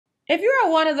If you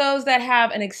are one of those that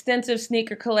have an extensive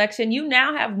sneaker collection, you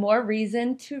now have more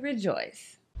reason to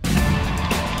rejoice.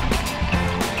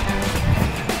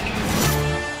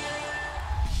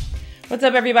 What's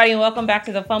up, everybody, and welcome back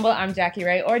to The Fumble. I'm Jackie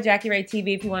Ray, or Jackie Ray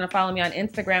TV if you want to follow me on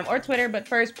Instagram or Twitter. But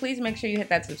first, please make sure you hit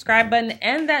that subscribe button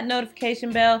and that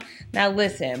notification bell. Now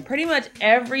listen, pretty much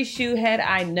every shoe head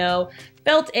I know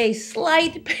felt a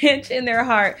slight pinch in their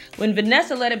heart when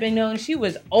Vanessa let it be known she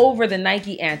was over the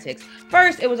Nike antics.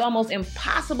 First, it was almost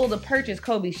impossible to purchase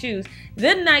Kobe shoes.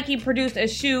 Then Nike produced a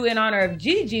shoe in honor of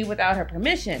Gigi without her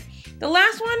permission. The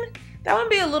last one, that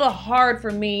would be a little hard for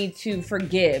me to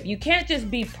forgive. You can't just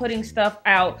be putting stuff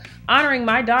out honoring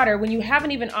my daughter when you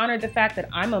haven't even honored the fact that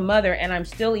I'm a mother and I'm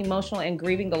still emotional and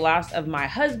grieving the loss of my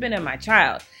husband and my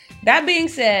child. That being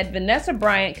said, Vanessa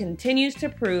Bryant continues to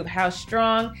prove how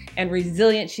strong and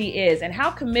resilient she is and how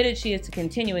committed she is to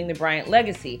continuing the Bryant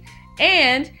legacy.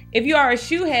 And if you are a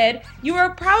shoe head, you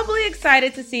are probably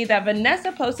excited to see that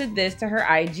Vanessa posted this to her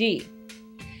IG.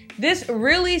 This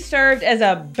really served as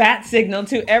a bat signal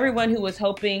to everyone who was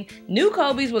hoping new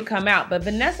Kobe's would come out, but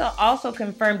Vanessa also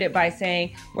confirmed it by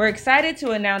saying, "We're excited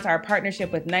to announce our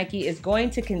partnership with Nike is going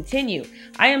to continue.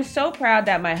 I am so proud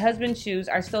that my husband's shoes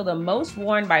are still the most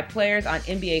worn by players on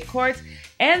NBA courts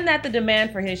and that the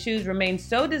demand for his shoes remains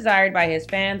so desired by his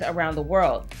fans around the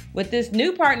world. With this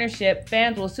new partnership,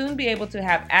 fans will soon be able to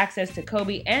have access to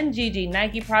Kobe and Gigi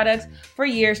Nike products for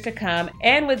years to come,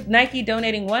 and with Nike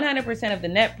donating 100% of the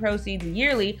net proceeds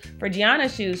yearly for Gianna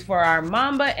shoes for our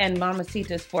Mamba and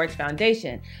Mamacita Sports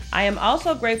Foundation. I am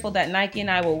also grateful that Nike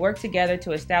and I will work together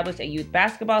to establish a youth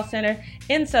basketball center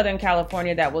in Southern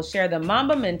California that will share the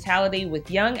Mamba mentality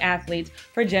with young athletes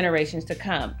for generations to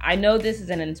come. I know this is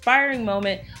an inspiring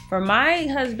moment for my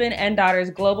husband and daughter's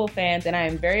global fans, and I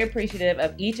am very appreciative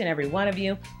of each and every one of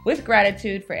you, with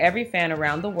gratitude for every fan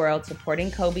around the world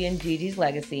supporting Kobe and Gigi's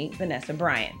legacy, Vanessa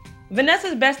Bryant."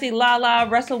 Vanessa's bestie Lala,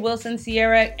 Russell Wilson,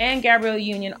 Sierra, and Gabrielle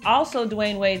Union also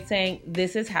Dwayne Wade saying,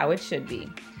 "This is how it should be."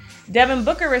 Devin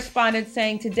Booker responded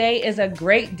saying, "Today is a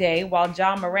great day," while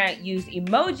Ja Morant used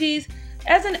emojis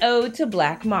as an ode to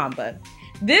Black Mamba.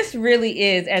 This really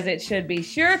is as it should be.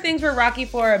 Sure, things were rocky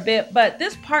for a bit, but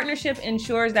this partnership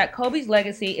ensures that Kobe's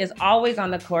legacy is always on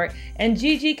the court and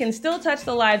Gigi can still touch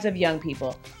the lives of young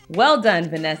people. Well done,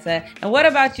 Vanessa. And what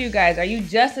about you guys? Are you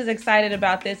just as excited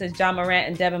about this as Ja Morant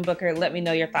and Devin Booker? Let me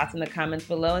know your thoughts in the comments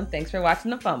below, and thanks for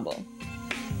watching The Fumble.